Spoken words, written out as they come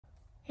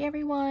Hey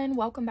everyone,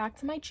 welcome back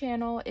to my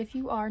channel. If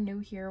you are new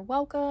here,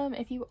 welcome.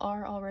 If you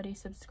are already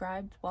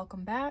subscribed,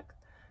 welcome back.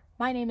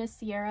 My name is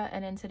Sierra,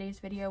 and in today's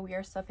video we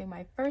are stuffing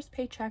my first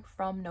paycheck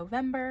from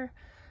November.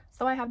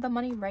 So I have the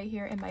money right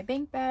here in my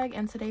bank bag,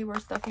 and today we're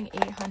stuffing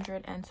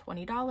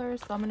 $820.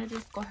 So I'm going to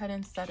just go ahead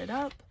and set it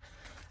up.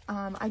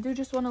 I do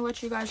just want to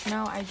let you guys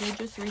know I did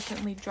just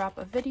recently drop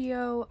a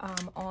video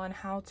on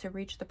how to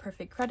reach the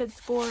perfect credit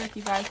score. If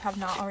you guys have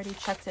not already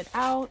checked it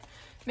out,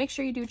 make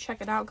sure you do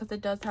check it out because it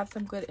does have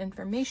some good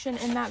information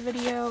in that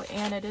video,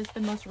 and it is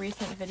the most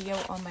recent video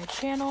on my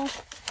channel.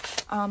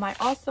 I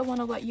also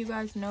want to let you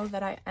guys know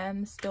that I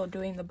am still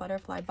doing the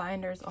butterfly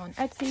binders on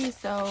Etsy,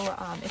 so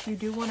if you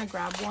do want to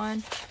grab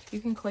one,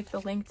 you can click the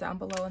link down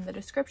below in the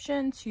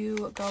description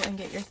to go and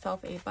get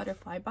yourself a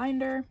butterfly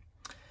binder.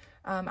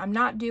 I'm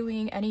not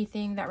doing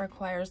anything that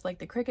requires like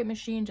the Cricut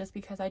machine, just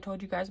because I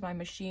told you guys my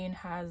machine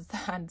has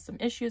had some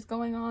issues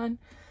going on.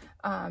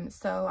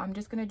 So I'm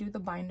just going to do the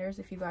binders.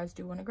 If you guys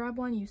do want to grab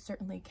one, you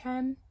certainly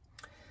can.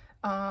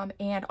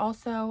 And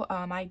also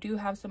I do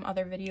have some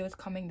other videos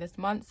coming this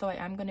month, so I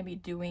am going to be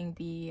doing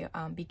the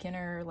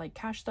beginner like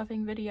cash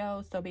stuffing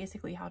video, so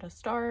basically how to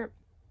start,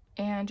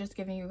 and just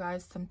giving you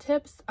guys some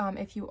tips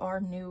if you are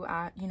new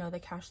at, you know, the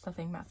cash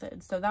stuffing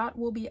method. So that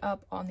will be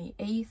up on the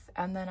 8th,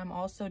 and then I'm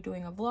also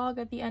doing a vlog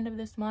at the end of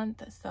this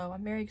month, so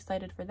I'm very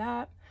excited for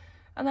that.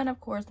 And then of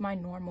course my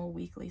normal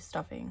weekly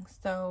stuffing.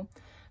 So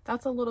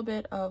that's a little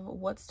bit of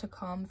what's to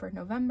come for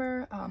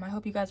November. I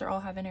hope you guys are all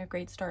having a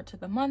great start to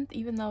the month,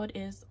 even though it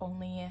is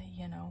only,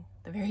 you know,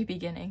 the very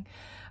beginning.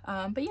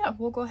 But yeah,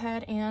 we'll go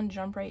ahead and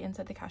jump right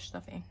into the cash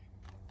stuffing.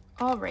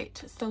 All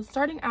right, so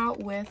starting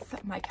out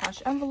with my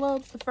cash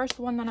envelopes, the first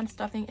one that I'm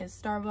stuffing is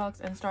Starbucks,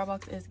 and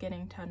Starbucks is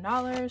getting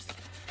 $10.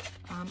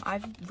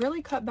 I've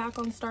really cut back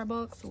on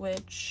Starbucks,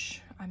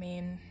 which, I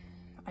mean,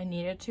 I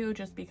needed to,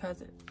 just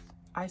because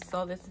I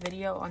saw this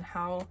video on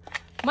how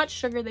much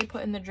sugar they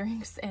put in the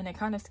drinks, and it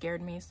kind of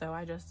scared me, so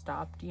I just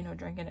stopped, you know,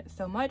 drinking it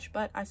so much,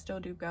 but I still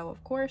do go,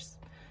 of course.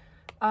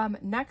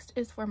 Next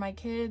is for my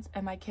kids,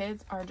 and my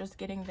kids are just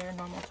getting their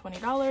normal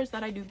 $20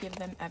 that I do give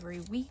them every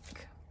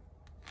week.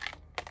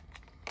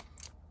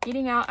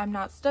 Eating out, I'm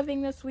not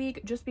stuffing this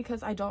week just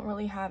because I don't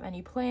really have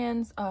any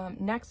plans.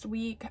 Next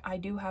week I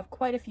do have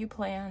quite a few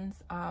plans.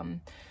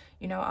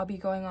 You know, I'll be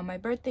going on my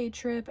birthday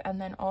trip, and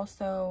then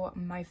also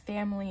my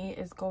family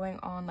is going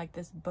on like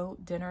this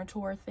boat dinner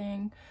tour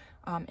thing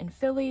in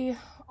Philly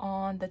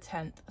on the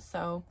 10th.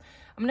 So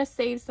I'm gonna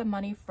save some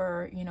money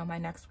for, you know, my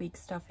next week's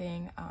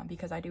stuffing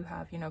because I do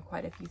have, you know,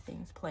 quite a few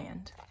things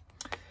planned.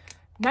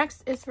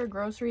 Next is for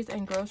groceries,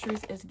 and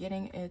groceries is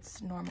getting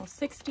its normal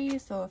 60,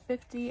 so a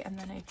 50 and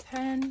then a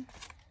 10.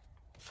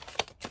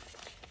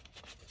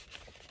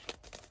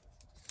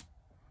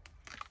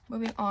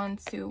 Moving on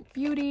to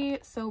beauty.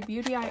 So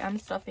beauty, I am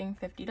stuffing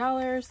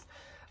 $50.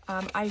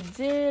 I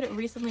did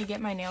recently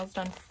get my nails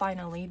done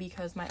finally,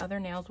 because my other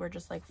nails were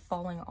just like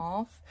falling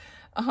off.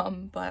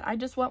 But I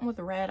just went with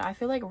red. I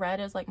feel like red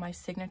is like my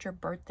signature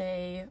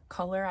birthday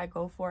color I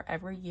go for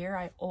every year.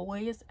 I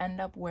always end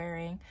up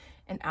wearing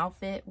an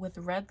outfit with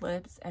red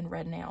lips and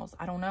red nails.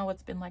 I don't know,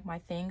 it's been like my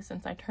thing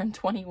since I turned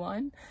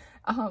 21.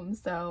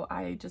 So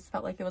I just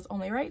felt like it was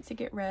only right to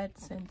get red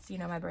since, you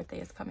know, my birthday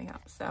is coming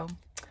up. So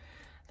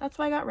that's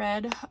why I got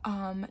red.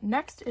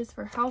 Next is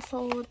for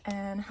household,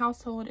 and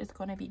household is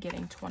going to be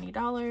getting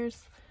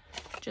 $20.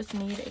 Just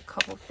need a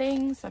couple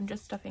things. I'm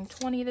just stuffing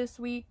 20 this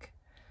week.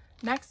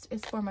 Next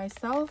is for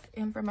myself,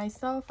 and for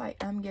myself I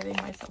am giving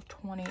myself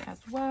 20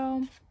 as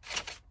well.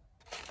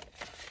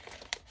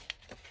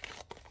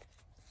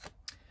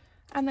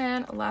 And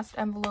then last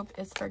envelope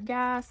is for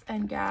gas,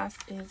 and gas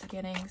is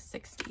getting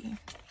 60.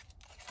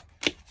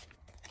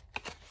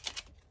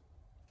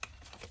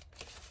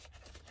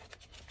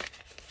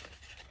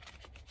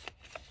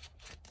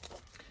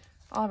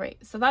 All right,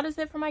 so that is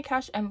it for my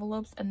cash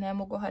envelopes, and then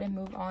we'll go ahead and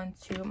move on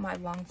to my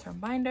long-term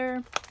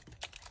binder.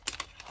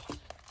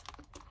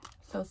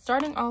 So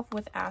starting off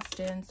with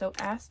Aston. So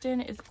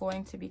Aston is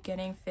going to be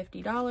getting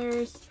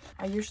 $50.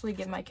 I usually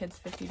give my kids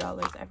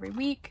 $50 every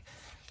week.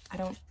 I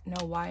don't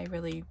know why I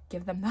really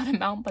give them that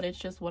amount, but it's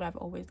just what I've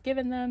always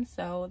given them,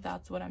 so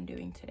that's what I'm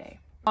doing today.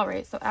 All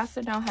right, so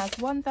Aston now has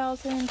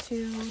 1,000,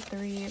 2,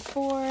 3,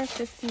 4,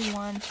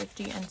 51,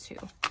 50, and 2.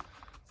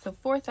 So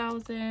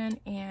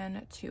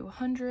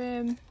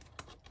 4,200.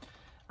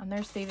 And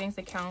their savings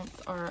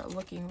accounts are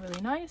looking really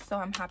nice, so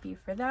I'm happy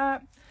for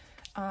that.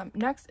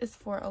 Next is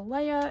for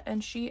Alea,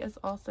 and she is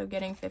also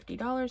getting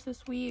 $50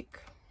 this week.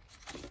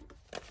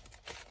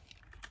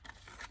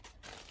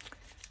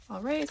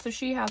 All right, so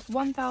she has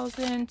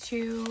 1,000,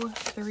 2,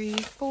 3,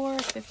 4,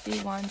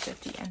 51,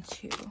 50, and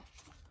 2.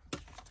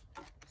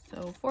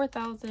 So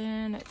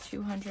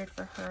 4,200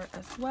 for her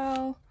as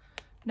well.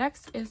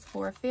 Next is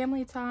for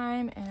family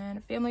time,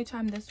 and family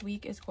time this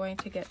week is going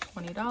to get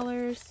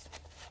 $20.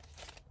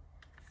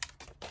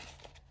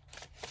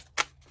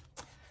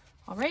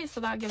 All right, so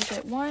that gives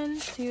it 1,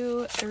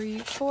 2, 3,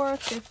 4,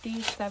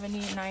 50,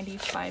 70,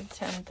 95,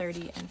 10,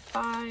 30, and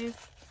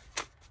 5.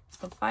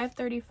 So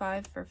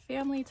 $535 for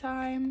family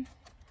time.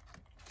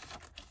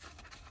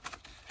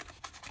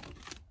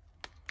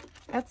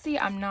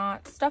 Etsy, I'm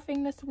not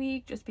stuffing this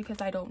week just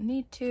because I don't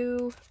need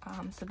to.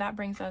 So that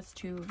brings us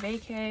to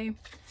vacay,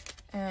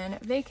 and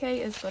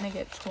vacay is going to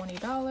get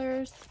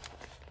 $20.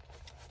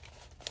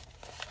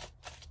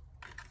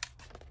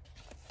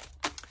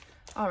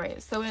 All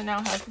right, so it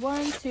now has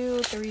 1, 2,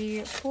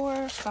 3,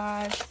 4,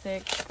 5,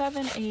 6,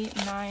 7,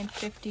 8, 9,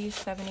 50,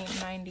 70,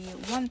 90,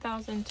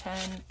 1,000,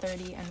 10,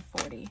 30, and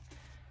 40.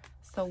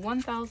 So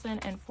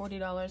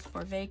 $1,040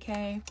 for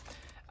vacay.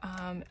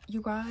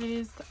 You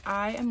guys,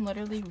 I am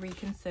literally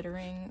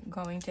reconsidering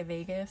going to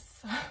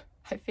Vegas.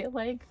 I feel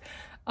like,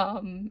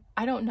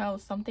 I don't know,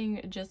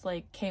 something just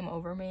like came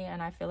over me,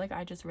 and I feel like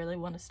I just really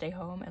want to stay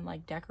home and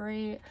like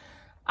decorate.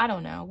 I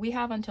don't know. We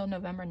have until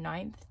November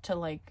 9th to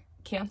like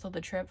cancel the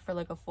trip for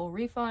like a full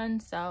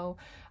refund, so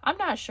I'm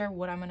not sure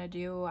what I'm gonna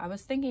do. I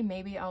was thinking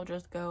maybe I'll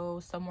just go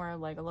somewhere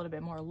like a little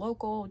bit more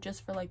local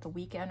just for like the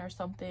weekend or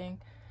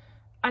something.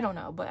 I don't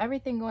know, but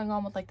everything going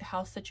on with like the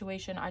house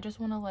situation, I just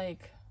want to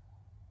like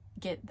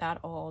get that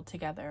all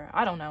together.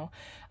 I don't know.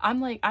 I'm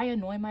like, I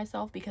annoy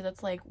myself because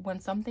it's like when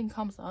something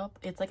comes up,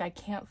 it's like I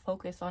can't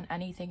focus on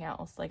anything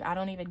else. Like I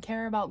don't even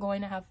care about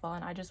going to have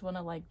fun. I just want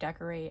to like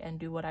decorate and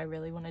do what I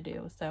really want to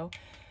do. So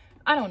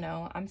I don't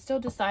know. I'm still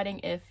deciding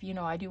if, you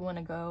know, I do want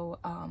to go.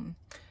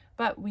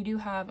 But we do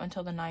have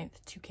until the 9th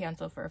to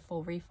cancel for a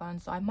full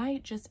refund. So I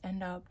might just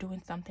end up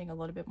doing something a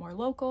little bit more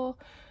local,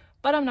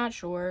 but I'm not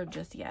sure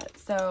just yet.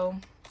 So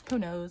who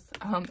knows?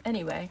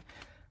 Anyway.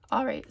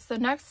 All right, so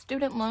next,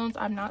 student loans.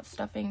 I'm not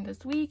stuffing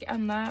this week,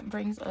 and that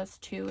brings us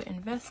to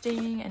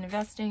investing.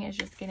 Investing is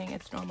just getting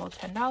its normal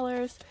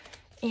 $10,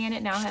 and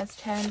it now has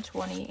 10,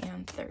 20,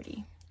 and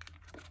 30.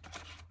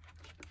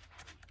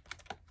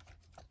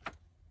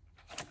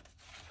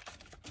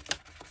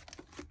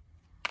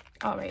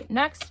 All right,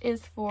 next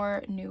is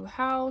for new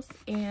house,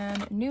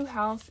 and new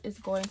house is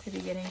going to be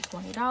getting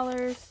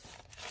 $20.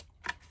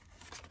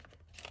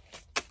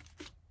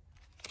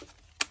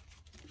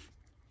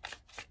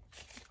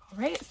 All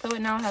right, so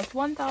it now has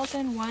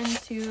 1,000, 1,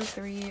 2,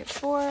 3,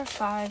 4,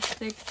 5,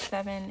 6,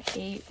 7,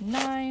 8,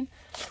 9,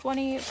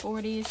 20,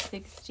 40,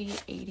 60,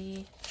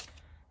 80,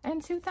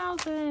 and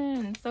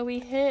 2,000. So we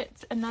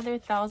hit another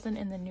 1,000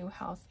 in the new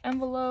house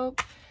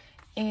envelope,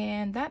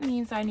 and that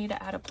means I need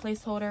to add a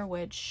placeholder,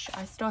 which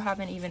I still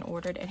haven't even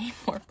ordered any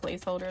more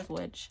placeholders,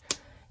 which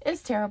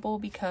is terrible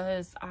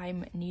because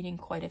I'm needing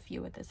quite a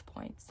few at this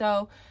point.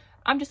 So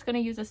I'm just going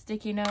to use a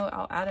sticky note.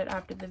 I'll add it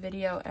after the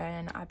video,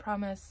 and I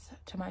promise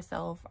to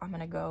myself I'm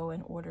going to go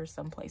and order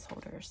some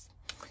placeholders.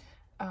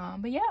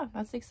 But yeah,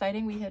 that's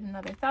exciting. We hit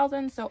another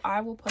 1,000, so I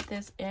will put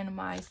this in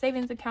my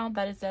savings account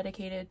that is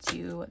dedicated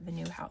to the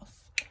new house.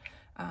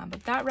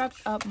 But that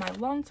wraps up my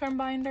long-term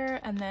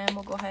binder, and then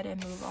we'll go ahead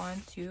and move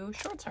on to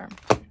short-term.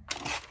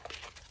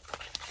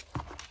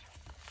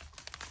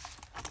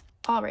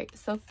 All right,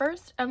 so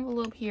first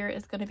envelope here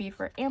is going to be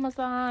for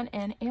Amazon,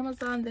 and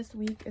Amazon this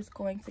week is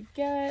going to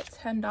get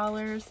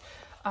 $10.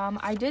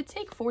 I did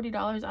take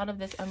 $40 out of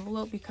this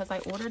envelope because I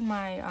ordered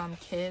my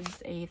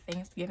kids a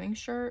Thanksgiving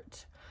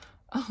shirt.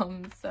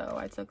 So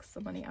I took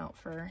some money out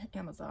for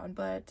Amazon,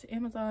 but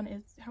Amazon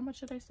is, how much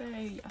did I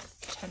say? Yes,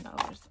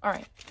 $10. All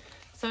right,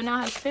 so now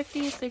it has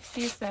 50,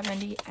 60,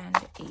 70, and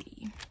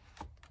 80.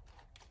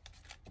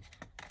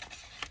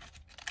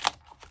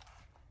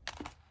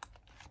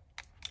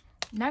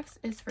 Next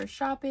is for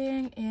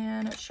shopping,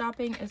 and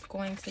shopping is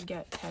going to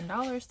get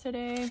 $10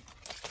 today,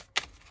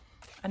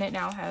 and it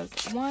now has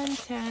 1,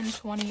 10,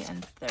 20,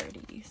 and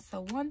 30.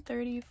 So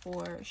 130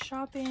 for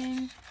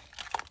shopping.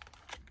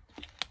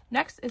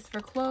 Next is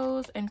for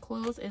clothes, and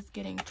clothes is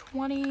getting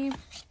 20,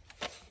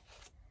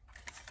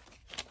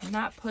 and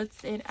that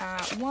puts it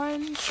at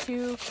 1,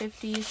 2,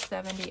 50,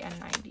 70, and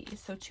 90.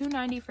 So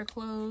 290 for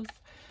clothes.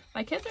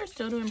 My kids are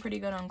still doing pretty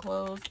good on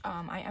clothes.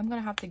 I am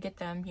gonna have to get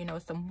them, you know,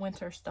 some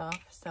winter stuff,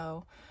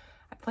 so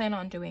I plan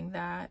on doing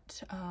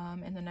that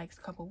in the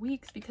next couple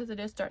weeks because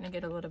it is starting to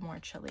get a little more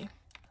chilly.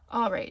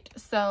 All right,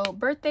 so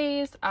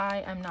birthdays,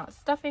 I am not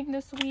stuffing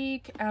this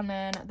week, and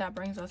then that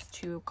brings us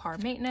to car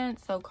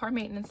maintenance. So car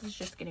maintenance is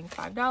just getting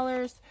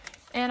 $5,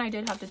 and I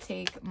did have to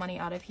take money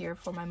out of here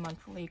for my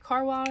monthly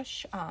car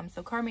wash.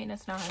 So car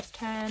maintenance now has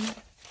 10,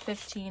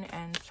 15,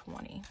 and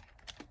 20.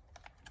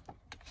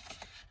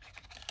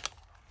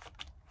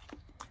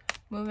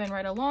 Moving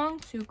right along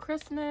to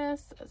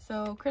Christmas.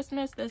 So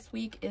Christmas this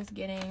week is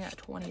getting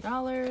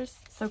 $20.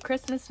 So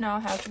Christmas now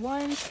has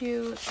 1,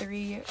 2,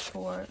 3,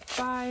 4,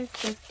 5,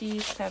 50,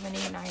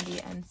 70, 90,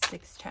 and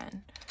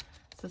 610.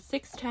 So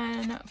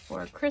 610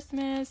 for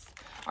Christmas.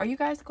 Are you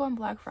guys going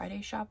Black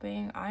Friday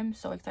shopping? I'm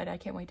so excited. I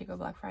can't wait to go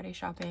Black Friday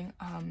shopping.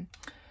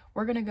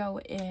 We're gonna go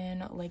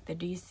in like the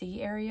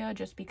DC area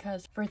just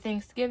because for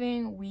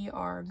Thanksgiving we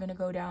are gonna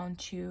go down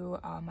to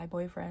my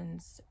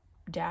boyfriend's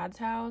dad's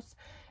house,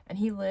 and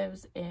he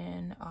lives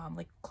in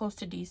like close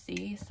to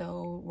DC,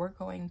 so we're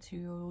going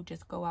to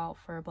just go out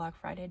for Black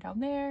Friday down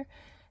there.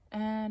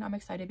 And I'm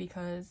excited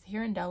because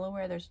here in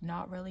Delaware there's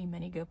not really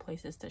many good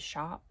places to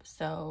shop,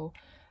 so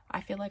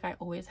I feel like I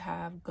always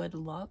have good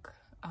luck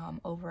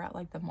over at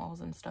like the malls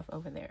and stuff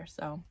over there.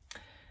 So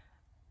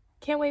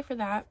can't wait for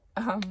that.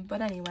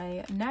 But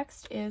anyway,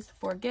 next is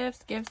for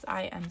gifts. Gifts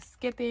I am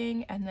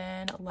skipping, and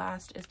then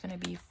last is going to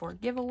be for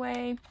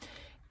giveaway.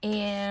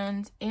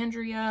 And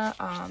Andrea,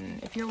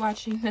 if you're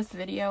watching this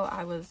video,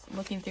 I was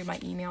looking through my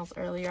emails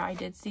earlier. I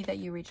did see that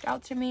you reached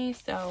out to me,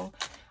 so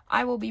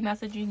I will be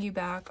messaging you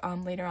back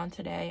later on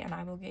today, and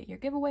I will get your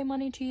giveaway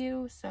money to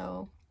you.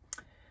 So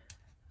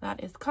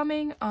that is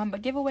coming.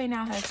 But giveaway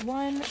now has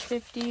 1,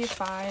 50,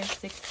 5,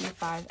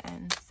 65,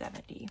 and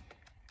 70.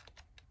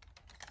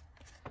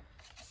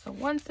 So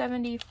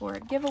 170 for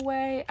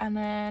giveaway, and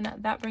then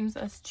that brings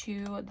us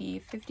to the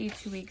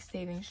 52-week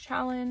savings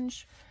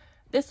challenge.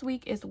 This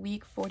week is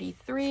week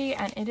 43,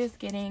 and it is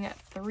getting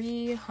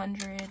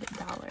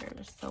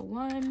 $300. So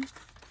 1,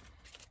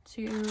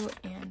 2,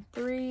 and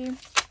 3.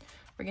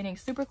 We're getting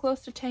super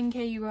close to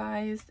 10K, you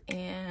guys,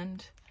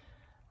 and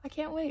I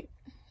can't wait.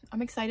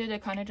 I'm excited to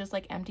kind of just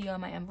like empty all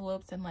my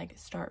envelopes and like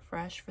start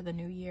fresh for the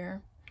new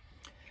year.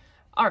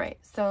 All right,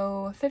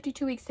 so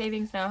 52-week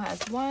savings now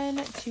has 1,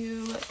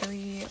 2,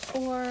 3,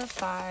 4,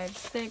 5,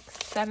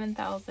 6,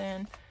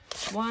 7,000.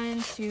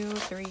 1, 2,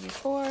 3,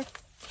 4,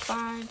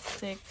 5,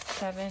 6,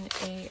 7,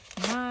 8,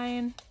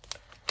 9.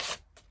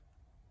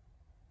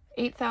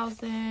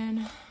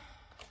 8,000.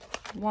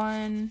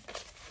 1,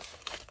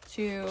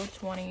 2,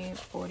 20,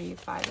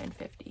 45, and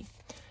 50.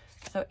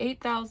 So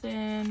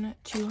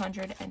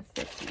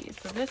 8,250.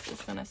 So this is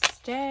gonna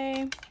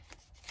stay.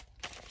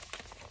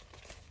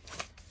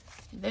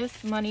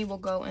 This money will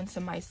go into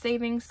my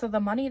savings. So the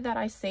money that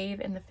I save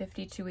in the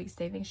 52-week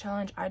savings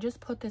challenge, I just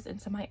put this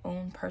into my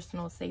own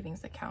personal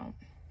savings account.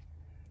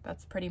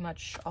 That's pretty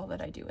much all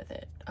that I do with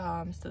it.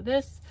 So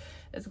this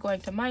is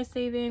going to my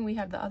saving. We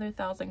have the other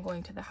 1,000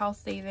 going to the house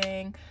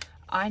saving.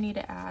 I need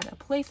to add a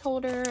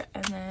placeholder,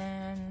 and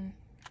then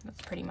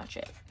that's pretty much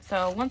it.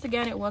 So once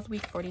again, it was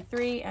week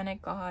 43, and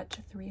it got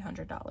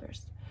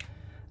 $300.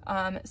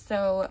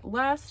 So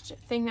last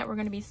thing that we're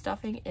going to be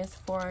stuffing is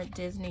for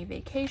Disney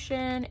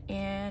vacation,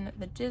 and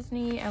the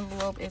Disney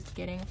envelope is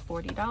getting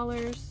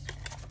 $40.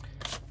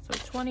 So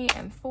 20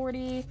 and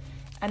 40,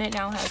 and it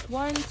now has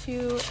 1,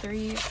 2,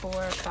 3, 4,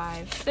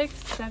 5, 6,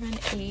 7,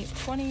 8,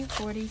 20,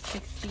 40,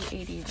 60,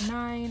 80,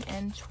 9,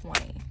 and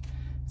 20.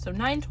 So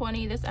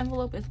 920. This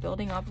envelope is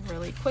building up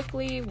really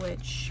quickly,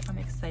 which I'm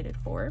excited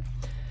for.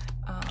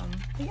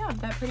 But yeah,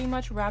 that pretty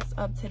much wraps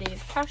up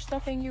today's cash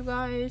stuffing, you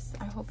guys.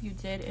 I hope you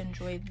did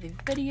enjoy the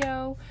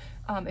video.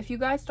 If you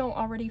guys don't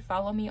already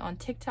follow me on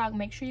TikTok,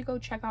 make sure you go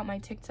check out my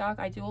TikTok.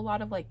 I do a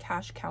lot of like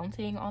cash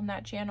counting on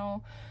that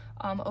channel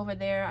over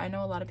there. I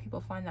know a lot of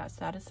people find that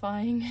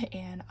satisfying,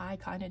 and I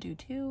kind of do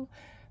too.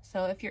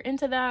 So if you're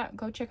into that,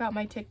 go check out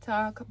my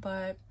TikTok.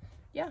 But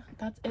yeah,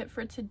 that's it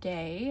for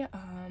today.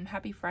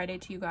 Happy Friday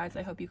to you guys.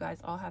 I hope you guys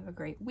all have a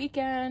great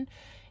weekend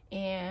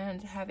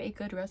and have a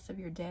good rest of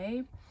your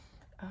day.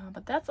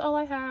 But that's all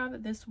I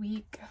have this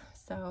week.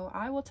 So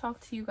I will talk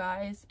to you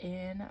guys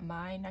in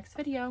my next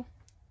video.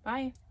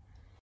 Bye.